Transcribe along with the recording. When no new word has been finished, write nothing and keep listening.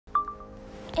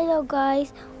Hello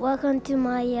guys, welcome to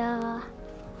my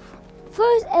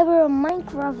first ever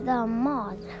Minecraft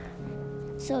mod.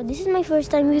 So this is my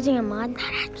first time using a mod.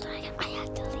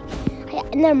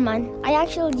 Never mind, I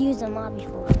actually used a mod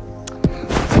before.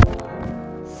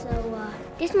 So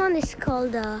this mod is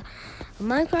called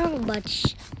Minecraft, but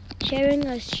sharing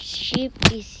a sheep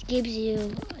gives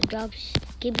you OP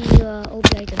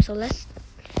item. So let's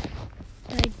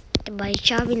by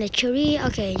chopping the tree.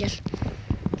 Okay,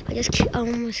 I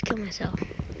almost killed myself.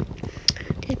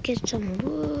 Let's get some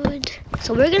wood.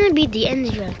 So we're gonna beat the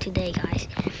Ender Dragon today, guys.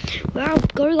 We're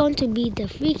going to beat the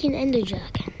freaking Ender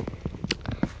Dragon.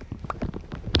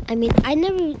 I mean, I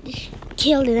never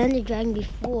killed an Ender Dragon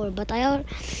before, but I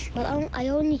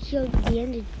only killed the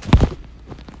Ender.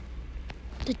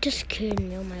 That just scared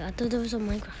me. Oh my god! I thought there was a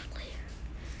Minecraft player.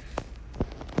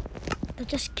 That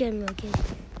just scared me. Okay.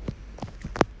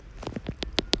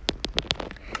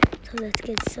 So let's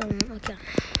get some. Okay.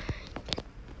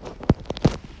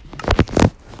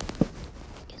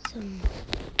 So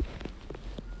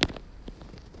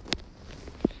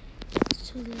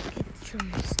let's get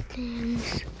some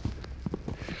stems.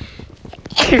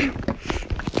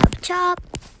 Chop.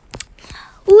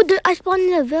 Ooh, I spawned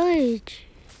in a village.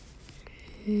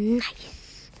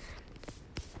 Nice.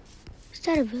 Is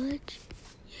that a village?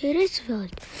 Yeah, it is a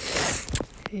village.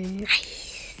 Nice.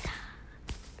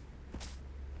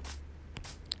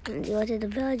 Let's go to the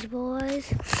village,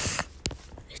 boys.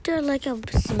 Is there like a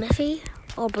smithy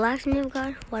or blacksmith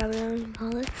guy, whatever you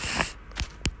call it?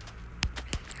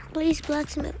 Please,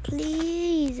 blacksmith,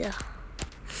 please.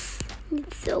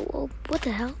 It's so old. What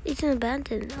the hell? It's an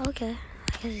abandoned. Okay,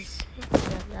 I guess it's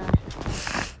that.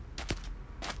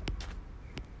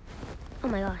 Oh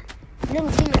my god! Never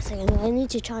give me a second. I need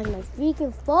to charge my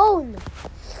freaking phone.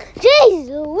 Jeez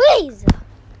Louise!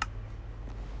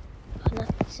 I'm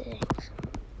not saying.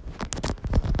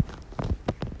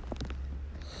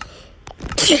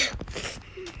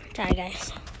 Sorry,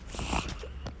 guys.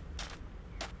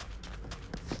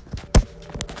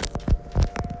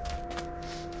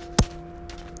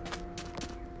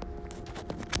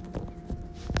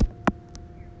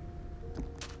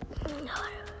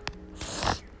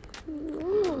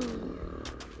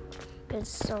 Get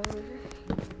some.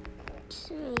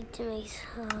 Need to make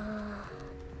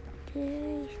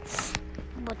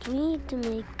but we need to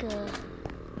make.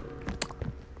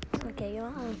 Okay, you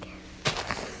know. Okay.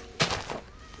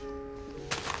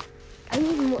 I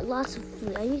need lots of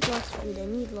food. I need lots of food. I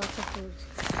need lots of food.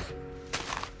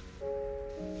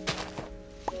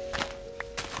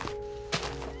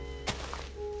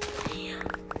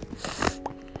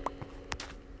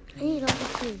 I need lots of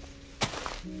food.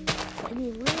 I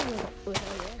need a little bit of food, I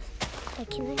guess. Like,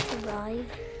 can I survive?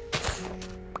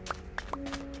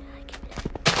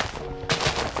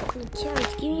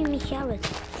 Carrots, give me carrots.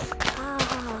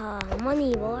 Ah,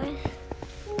 money, boys.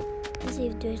 Let's see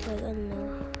if there's like, I don't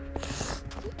know.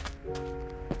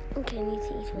 Okay, I need to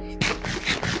eat first.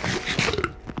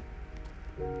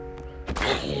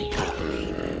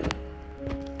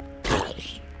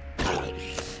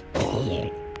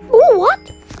 Oh, what?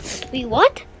 Wait,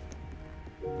 what?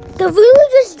 The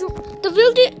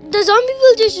zombie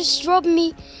villagers just dropped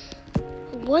me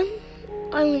one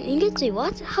iron ingot. Wait,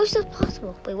 what? How is that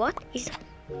possible? Wait, what? Is that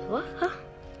what? Huh?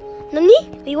 Nani?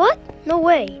 Wait, what? No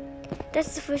way.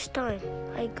 That's the first time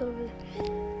I go to.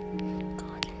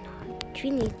 God, no. Do we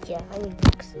need? Yeah, I need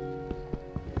books.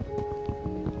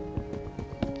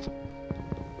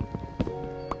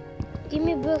 Give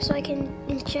me books so I can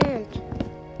enchant.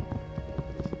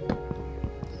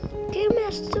 Give me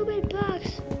a stupid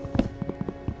box.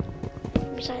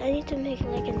 Besides, I need to make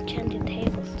like enchanted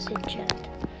tables to enchant.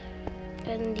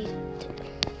 I need to.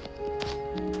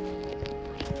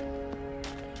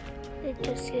 It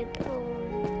just get that.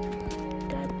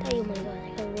 Oh my god! I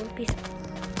got one piece.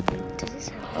 Does this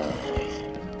help?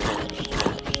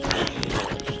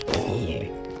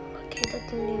 Okay, that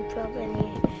didn't really drop any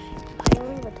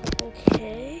iron, but that's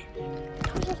okay.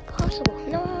 How is that possible?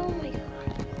 No! Oh my god!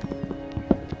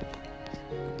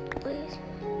 Please.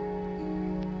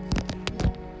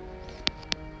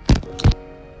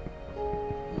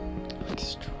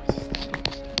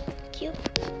 Cute.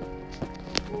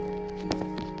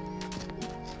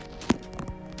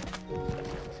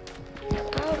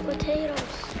 Oh,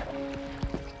 potatoes.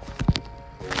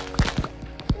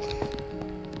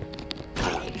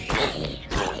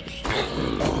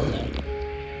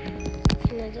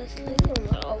 No, that's like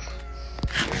wow.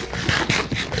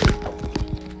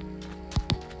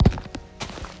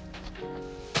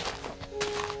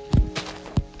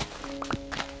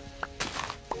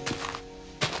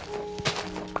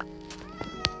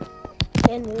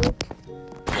 And move.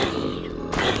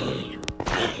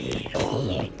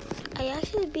 I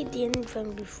actually beat the end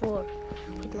from before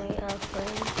with my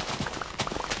friend.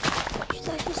 You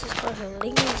should actually subscribe him.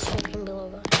 Link in the description below,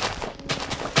 guys.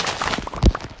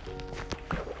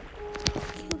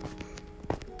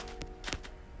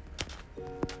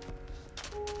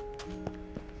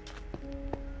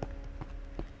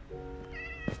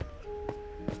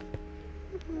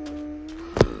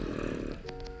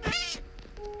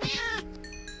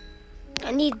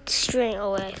 I need string.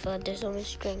 Oh wait, I thought there's only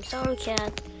string. Sorry,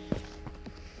 cat.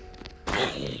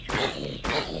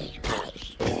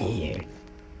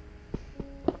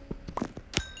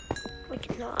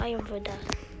 Wait, no iron for that.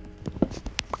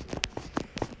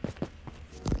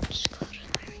 Just go to the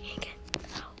iron ingot.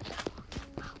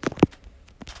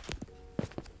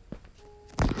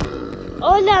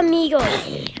 Hola,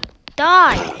 amigos.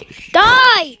 Die!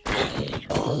 Die!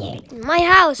 My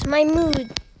house, my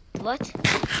mood. What?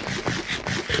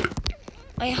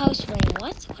 My house, my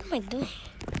what? What am I doing?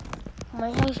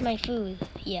 My house, my food.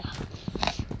 Yeah.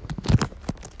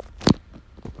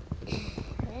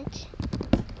 Right?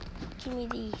 Give me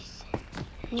these.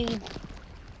 New. Give me.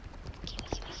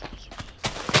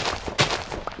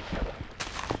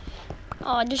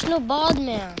 Oh, there's no bald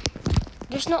man.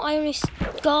 There's no iron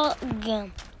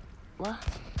gogem. What?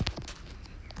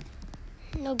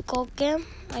 No gogem?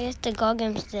 I guess the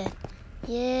gogem's dead.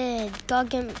 Yeah,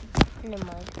 gogem. Never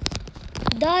mind.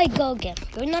 Die, Gogem.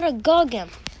 You're not a Gogem.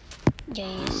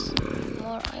 Yes.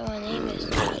 More I want to name is.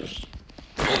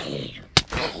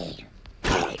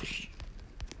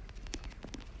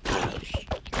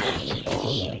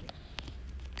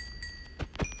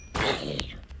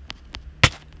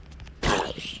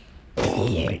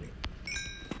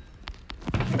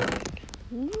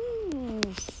 Ooh,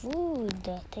 food.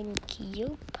 Thank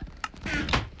you.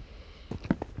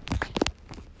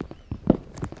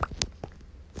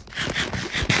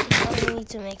 We need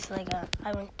to make like a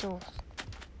iron tools.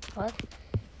 What?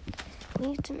 We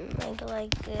need to make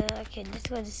like okay, let's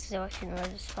go this direction where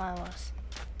the spawn was.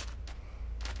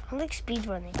 I'm like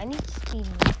speedrunning. I need to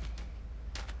speedrun.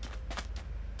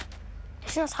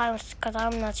 It's not time because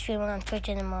I'm not streaming on Twitch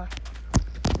anymore.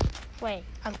 Wait,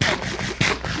 I'm 10.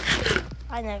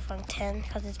 I know if I'm 10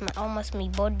 because it's almost my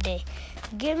birthday.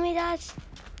 Give me that.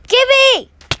 Give me!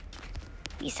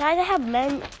 Besides, I have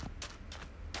men.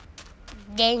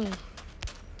 Danny.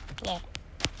 Yeah.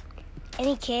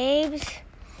 Any caves?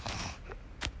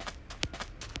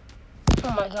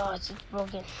 Oh my god, it's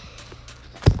broken.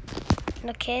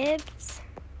 No caves?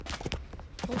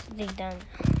 Let's dig down.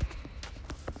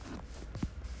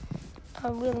 I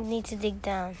really need to dig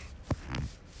down.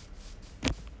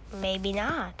 Maybe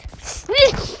not.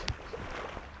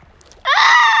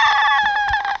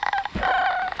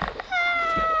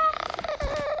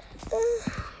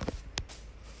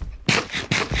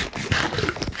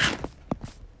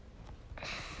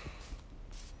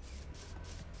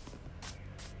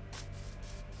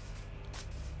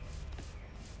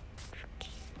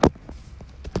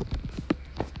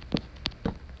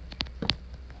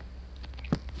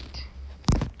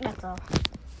 That's all.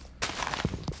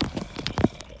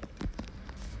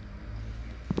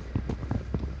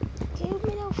 Give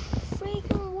me the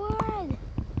freaking word.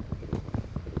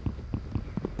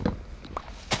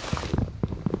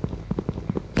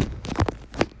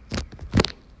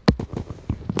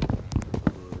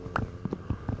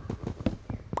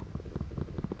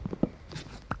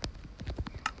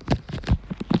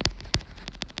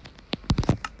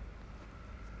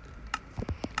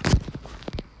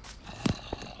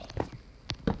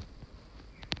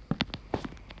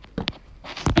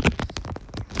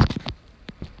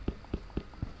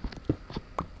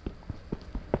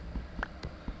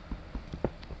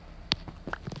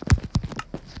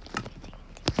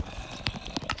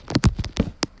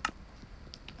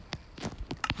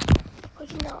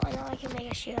 No, I know I can make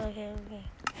a shield. Okay.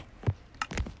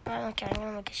 Okay, I'm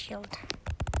gonna make a shield.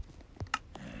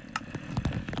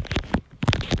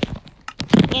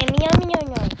 Yum.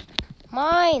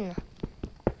 Mine.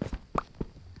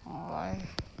 One.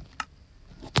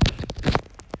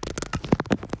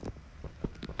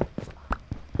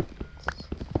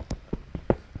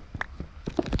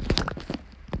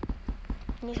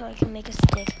 So I can make a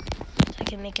stick. So I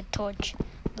can make a torch.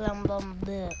 Blah blah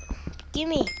blah.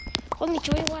 Gimme. Let me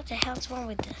show you what the hell's wrong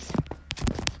with this.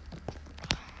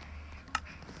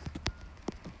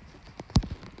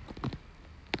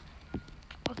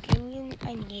 Okay,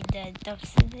 I need the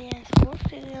obsidian, 4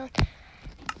 obsidian,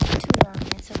 2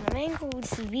 diamonds. So the main goal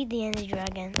is to beat the Ender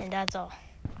Dragon, and that's all.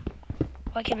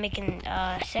 I can make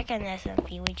a second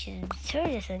SMP, which is the third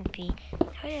SMP.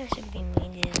 Third SMP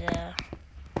means is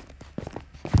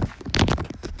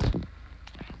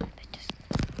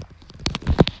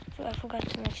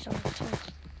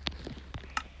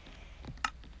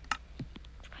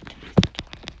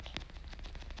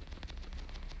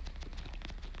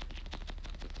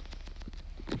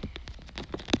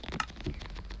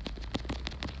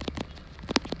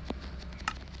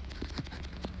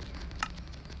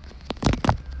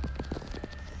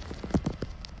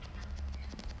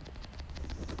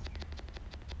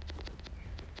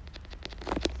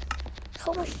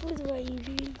How much food do I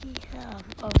really have?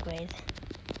 Upgrade.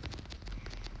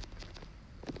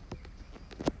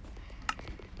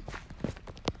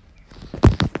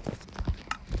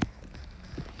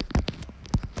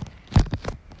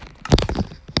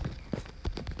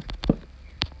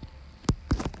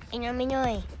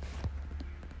 Minoy.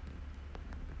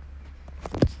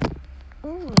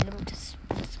 Ooh, let me just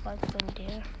put a spot in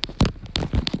there.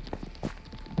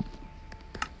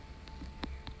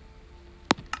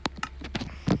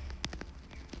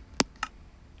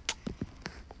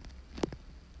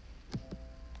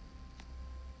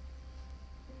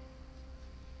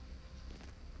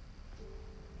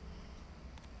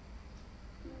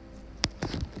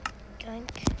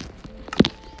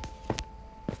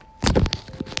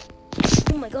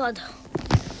 Oh my god.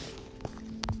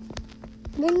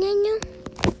 Munyanya.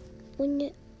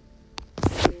 Munya.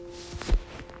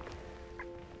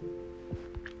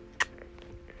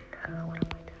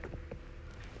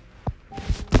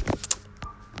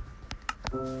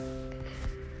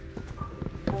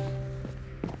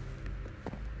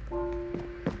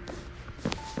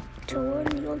 To run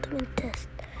the ultimate test,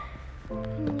 we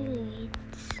need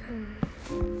some.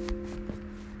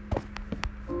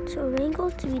 So we're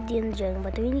going to be the engine,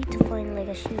 but we need to find like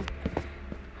a sheep.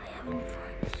 I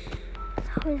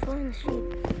haven't found a sheep.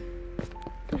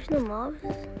 There's no mobs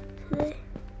today.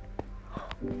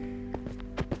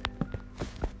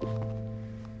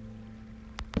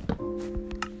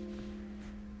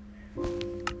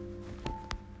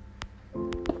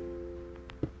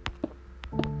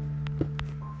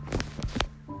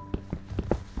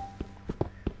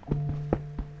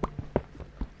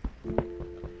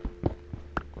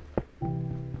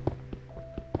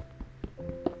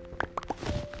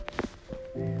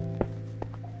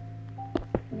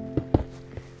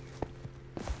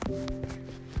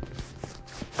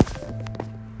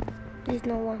 There's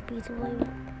no one piece of it.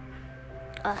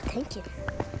 Thank you.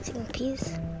 Second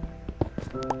piece.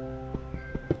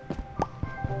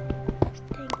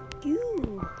 Thank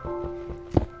you.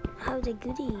 How the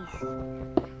goodies.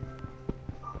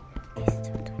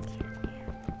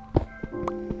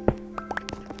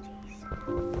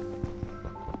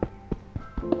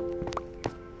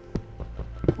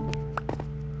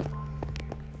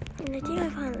 And I think I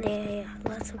found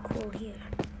lots of coal here.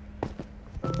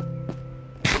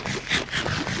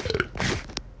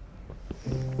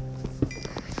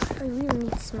 I really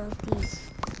need to smelt these.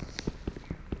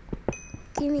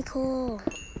 Give me coal.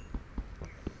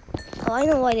 Oh, I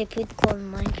know why they put coal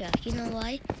in Minecraft. You know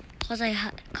why?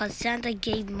 Cause Santa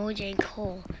gave Mojang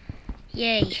coal.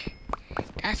 Yay!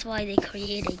 That's why they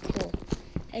created coal.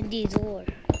 And these ore.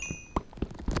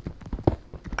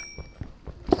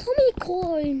 How many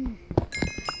coal are in?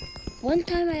 One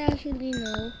time I actually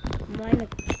mined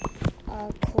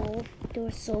coal. There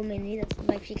were so many that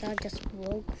my pickaxe just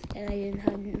broke, and I didn't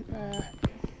have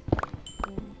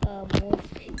more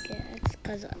pickaxe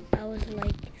because I was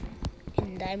like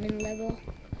in diamond level.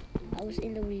 I was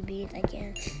in the rebate. I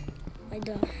didn't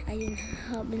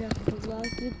have enough block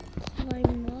to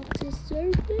climb up the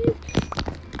surface.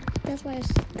 That's why I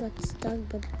got stuck,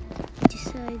 but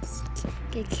decides to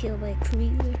get killed by a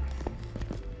creeper.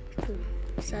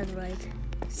 Sad, right?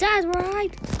 Sad,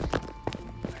 right?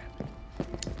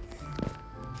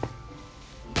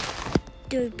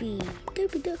 Derpy.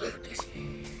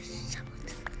 Yes.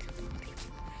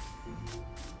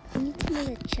 I need to make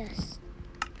a chest.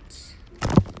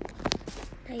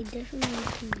 I definitely need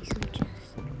to make some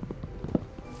chests.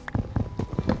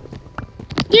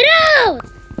 Get out!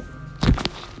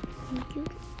 Thank you.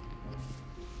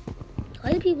 Why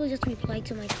do people just reply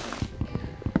to my comment?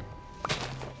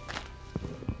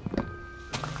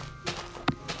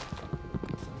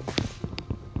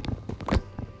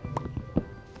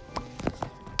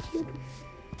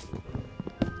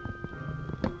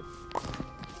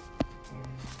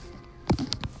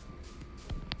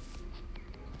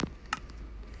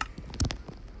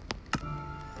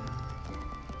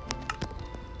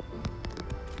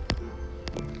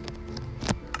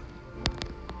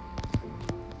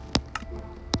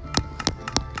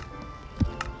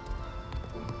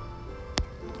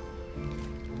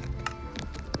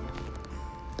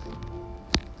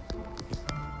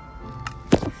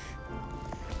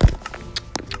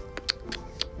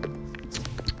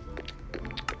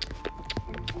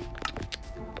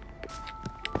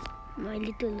 My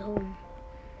little home.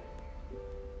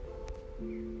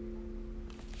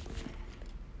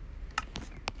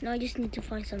 Now I just need to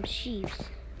find some sheep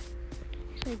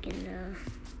so I can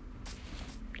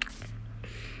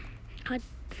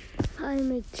how I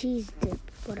make cheese dip,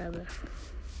 whatever.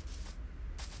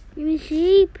 Give me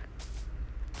sheep.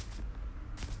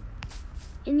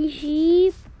 Any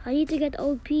sheep? I need to get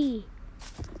OP.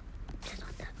 That's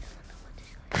not that.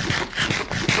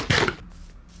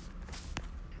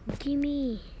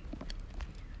 Gimme.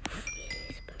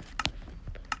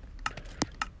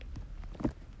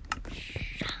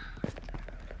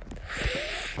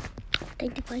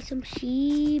 Time to find some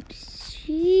sheep.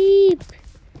 Sheep.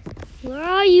 Where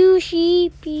are you,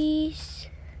 sheepies?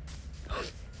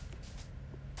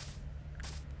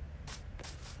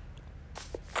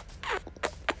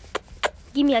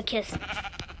 Give me a kiss.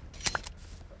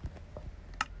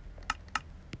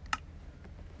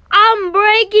 I'm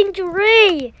breaking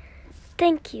tree.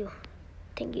 Thank you.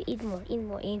 Thank you. Eat more. Eat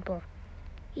more. Eat more.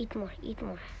 Eat more. Eat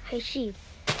more. Hey, sheep.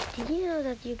 Did you know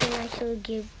that you can actually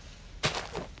give...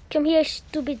 Come here,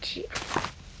 stupid sheep.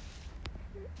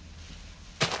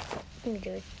 Give me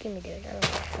dirt. Give me dirt. I don't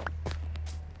care.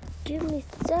 Give me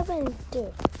 7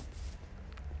 dirt.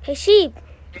 Hey, sheep.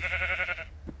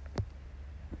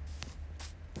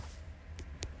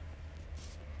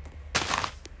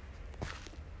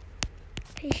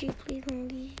 Hey, sheep, please don't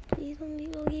leave. Please don't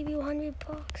leave. I'll give you $100.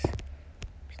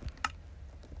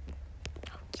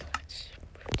 I'll kill that sheep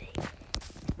for day.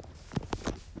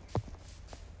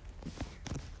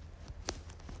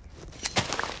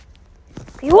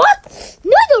 What?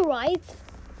 Netherite?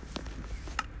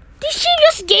 Did she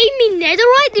just gave me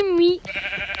netherite and me?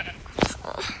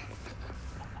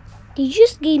 Did you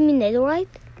just give me netherite?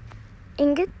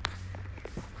 Ingot?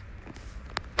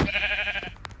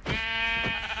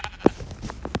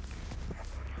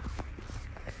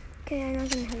 Okay, I'm not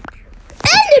gonna hurt you.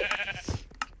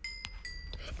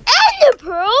 Ender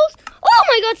pearls? Oh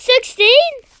my god, 16?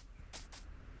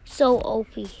 So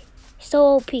OP.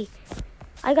 So OP.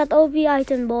 I got OP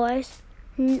item, boys.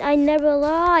 I never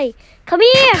lie. Come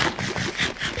here!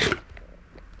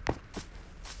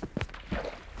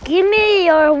 Give me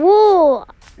your wool.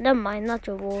 Never mind, not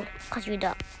your wool. Cause you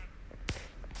don't.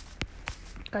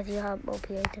 Cause you have OP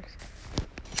items.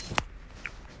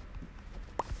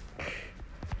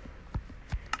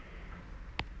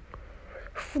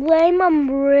 Flame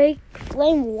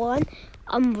 1.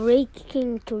 I'm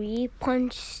breaking 3.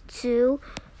 Punch 2.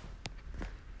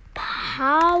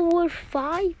 Power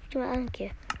 5. I don't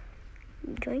care.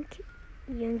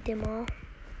 Yoink them all.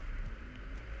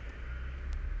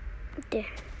 There.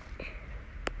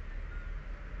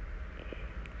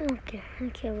 I don't care. I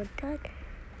don't care about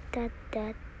that.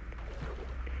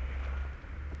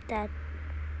 That.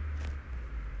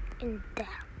 And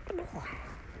that.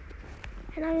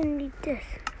 And I don't need this.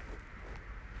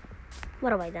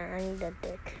 What have I done? I need that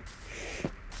dirt.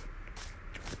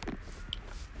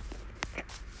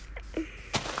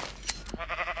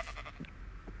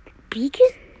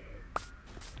 Beacon?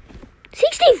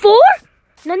 64?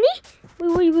 Nani?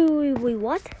 Wait,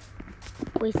 what?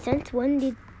 Wait, since when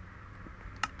did...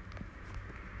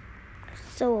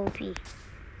 So OP.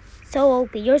 So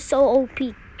OP. You're so OP.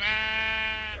 You're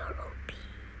OP.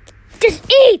 Just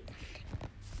eat!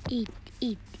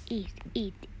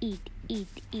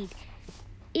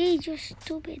 Eat, you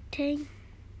stupid thing.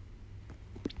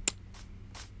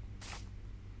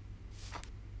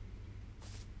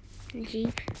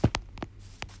 Sheep.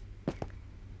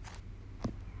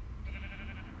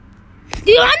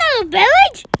 Do you want a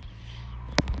village?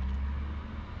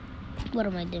 What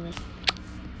am I doing?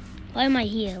 Why am I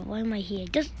here?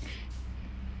 Just...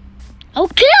 I'll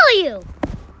kill you!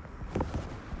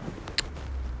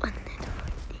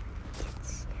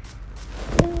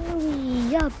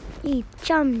 Hurry up. Eat.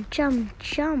 Chum.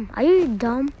 Are you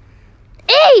dumb?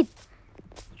 Eat!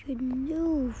 You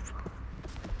noob.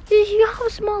 You have a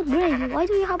small brain. Why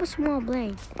do you have a small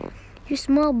brain? You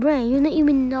small brain. You don't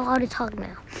even know how to talk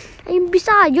now. And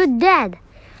besides, you're dead.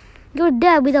 You're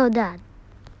dead without that.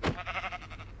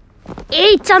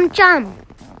 Eat some chum.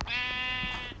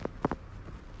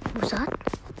 What's that?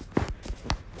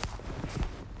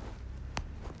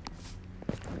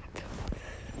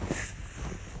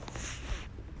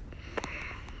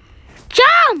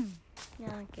 Chum! No,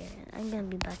 okay. I'm gonna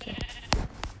be back here.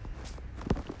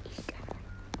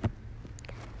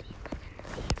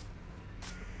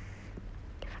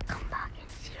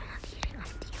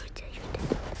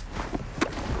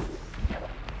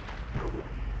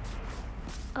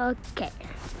 Okay.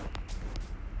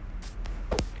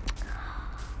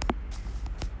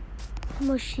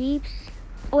 More sheep.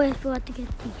 Oh, I forgot to get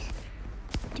these.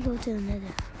 To go to the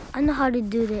nether. I know how to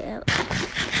do the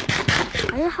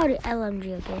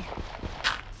LMG, okay?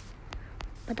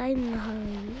 But I don't know how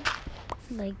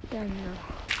to like that now.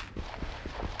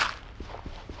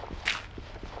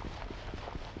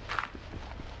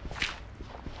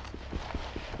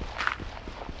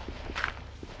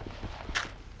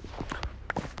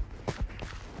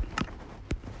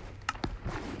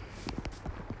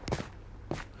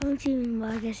 don't even,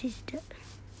 well, I guess he's dead.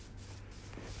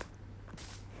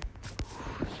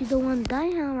 You don't want to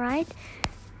die, huh, right?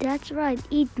 That's right.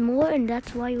 Eat more, and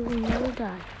that's why you will never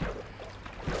die.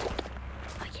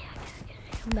 Okay.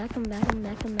 I'm back. Oh,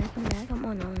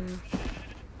 no.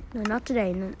 No, not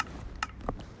today. No.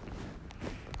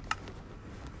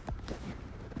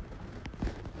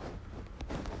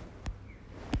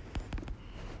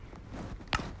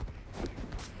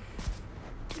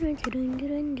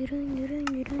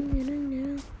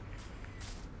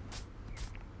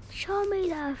 Show me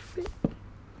that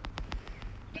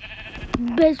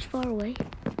best far away.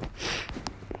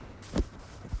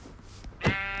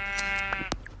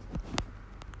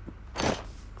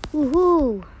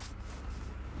 Woohoo!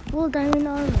 Full diamond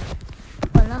armor.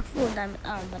 Well, not full diamond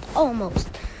armor, but almost.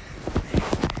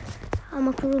 I'm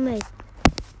a crewmate.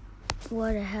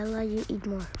 What the hell are you? Eat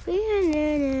more.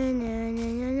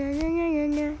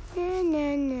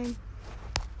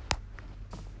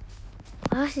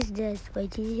 Us is dead.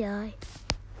 Wait till you die.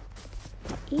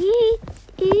 Eat.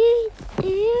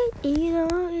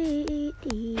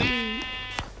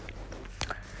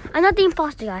 I'm not the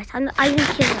imposter, guys. I didn't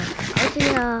kill him.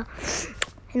 I was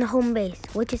in the home base,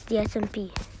 which is the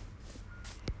SMP.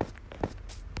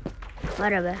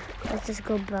 Whatever. Let's just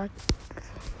go back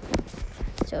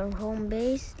to our home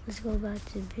base. Let's go back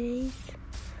to base.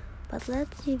 But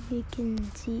let's see if we can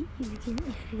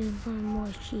find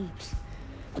more sheeps.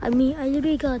 I mean, I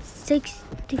already got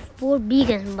 64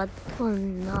 beacons, but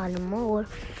not more.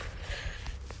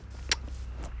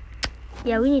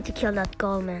 Yeah, we need to kill that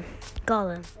golem.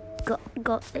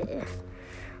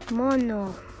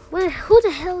 Mono. Who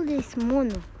the hell is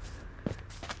Mono?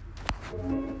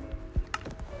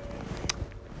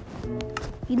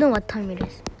 You know what time it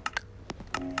is.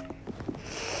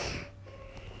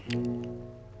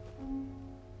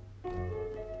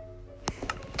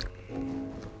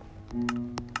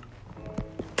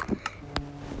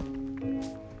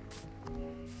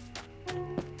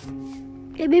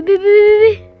 Hey, baby.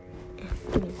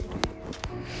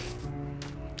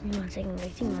 Give me one second.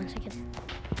 Give me 1 second.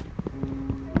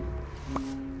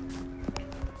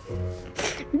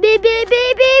 Baby.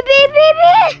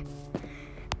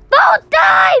 About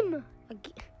time!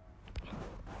 Okay.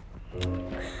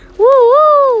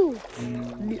 Woo!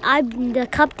 I'm the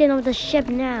captain of the ship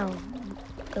now.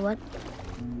 Wait, what?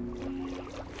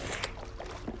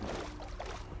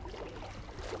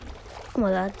 Oh my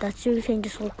god, that seriously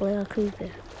just looked like a creeper.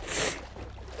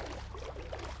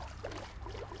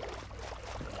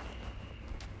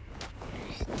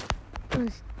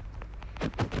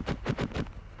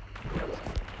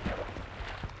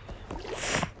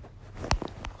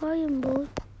 I am bored.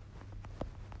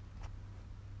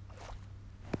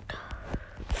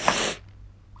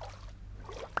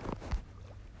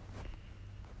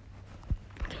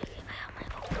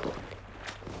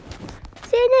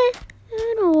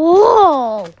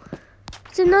 Oh!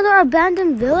 It's another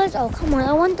abandoned village? Oh, come on.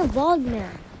 I want the bald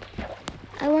man.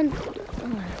 I want...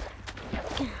 Oh.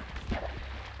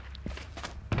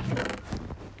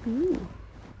 Ooh.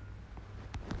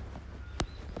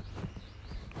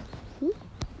 Ooh.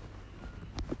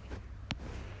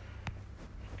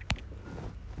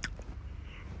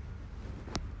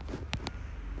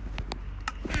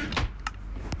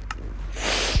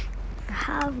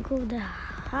 Half gold,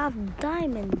 half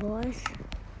diamond, boys.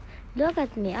 Look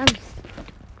at me. I'm...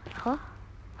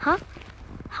 Huh?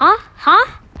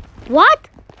 What?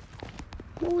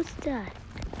 What was that?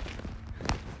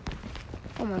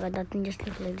 Oh my god, that thing just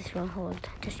looked like this wrong hold.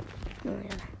 Just... Oh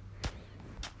yeah.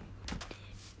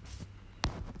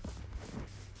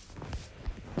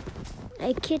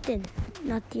 A kitten.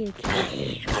 Not you, kitten.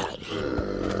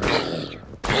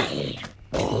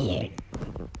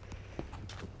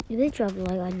 If they drop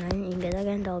like a 9 ingot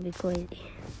again, that'll be crazy.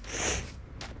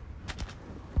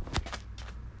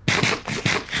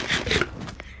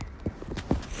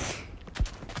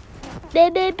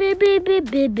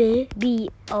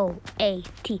 B-O-A-T-T-I-M-E.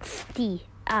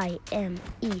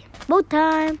 Boat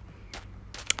time.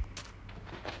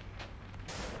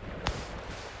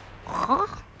 Huh?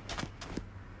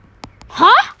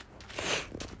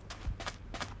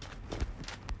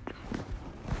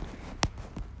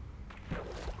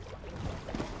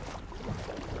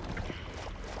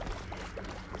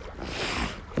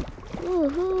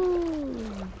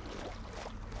 Woohoo!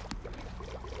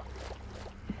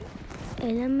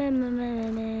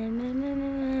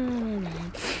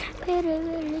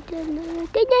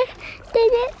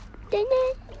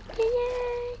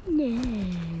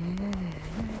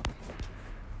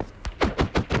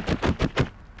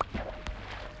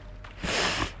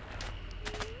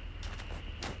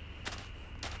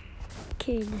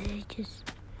 Okay,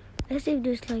 let's see if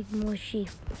there's like more sheep.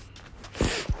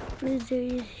 Is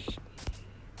there?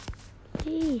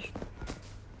 Jeez.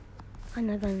 I'm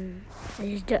not gonna.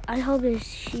 I hope there's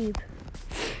sheep.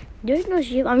 There's no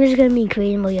sheep. I'm just gonna be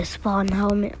creating like a spawn. How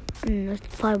many?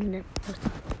 500.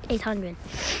 800.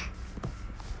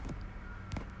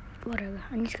 Whatever.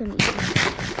 I'm just gonna eat it.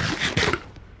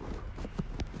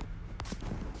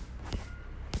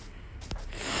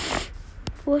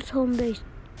 What's home base?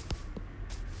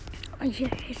 Oh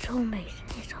yeah, it's home base.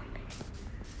 It's home base.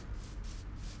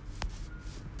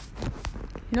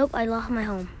 Nope, I lost my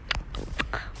home.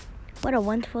 What a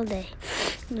wonderful day,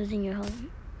 losing your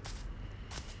home.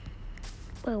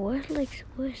 Wait,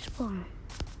 where's spawn?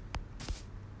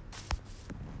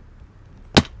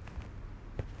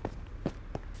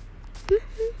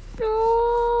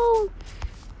 No,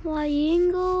 my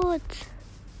ingots.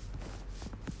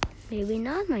 Maybe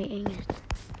not my ingots.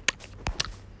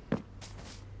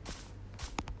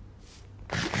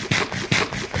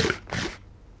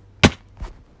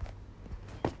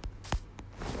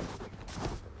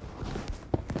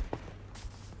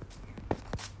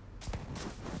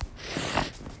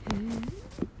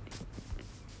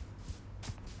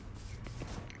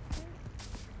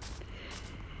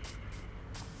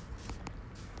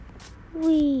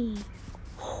 Wee.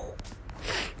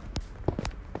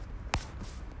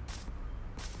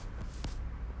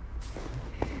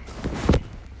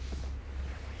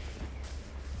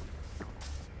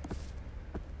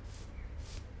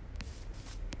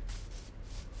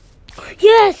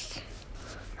 Yes!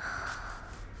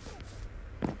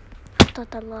 I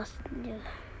thought I lost. Yeah.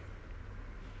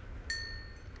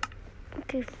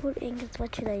 Okay, 4 ingots.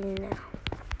 What should I do now?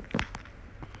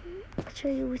 What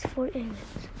should I do with 4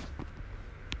 ingots?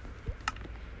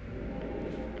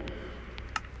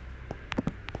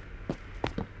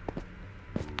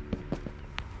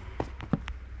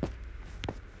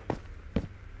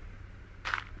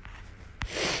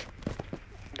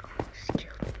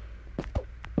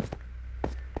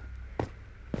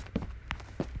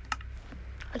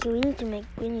 Okay,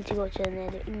 we need to go to the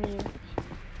nether immediately.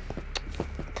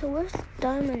 So where's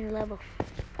diamond level?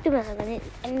 Give me a second,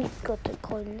 I need to go to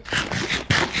coordinates.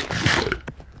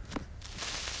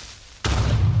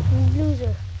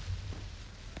 Loser.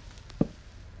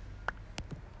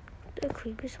 The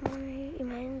creeper spawning.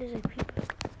 Imagine there's a creeper.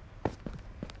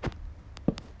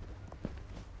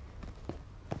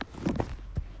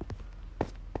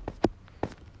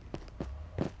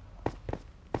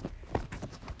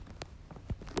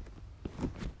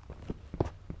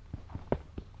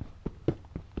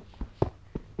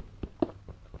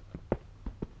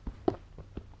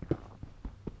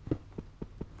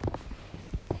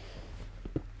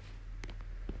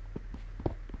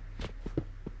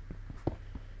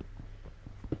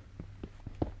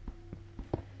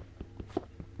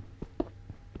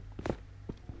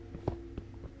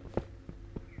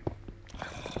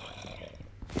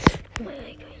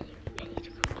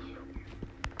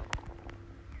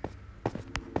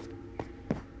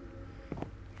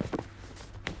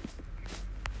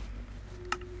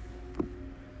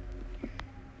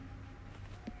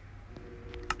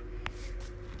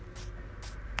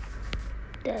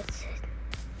 That's it.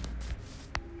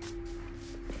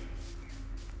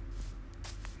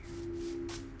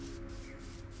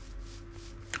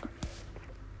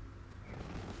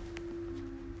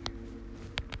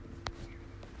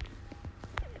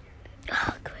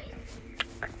 Oh, great.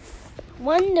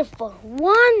 Wonderful,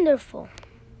 wonderful.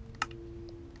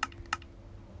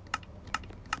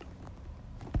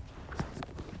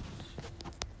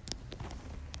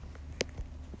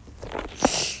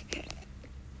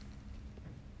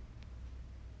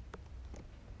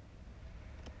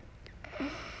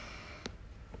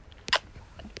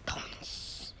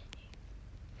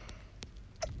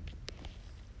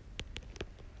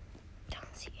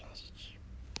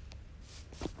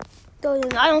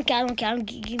 I don't care.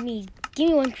 Give me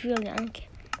 1 trillion. I don't care.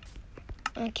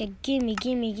 Okay, give me.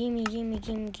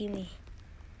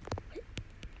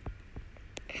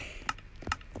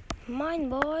 Mine,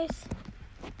 boys.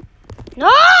 No!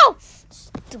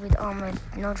 Stupid armor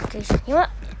notification. You know what?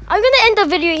 I'm gonna end the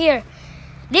video here.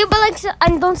 Leave a like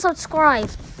and don't subscribe.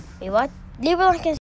 Wait, what? Leave a like and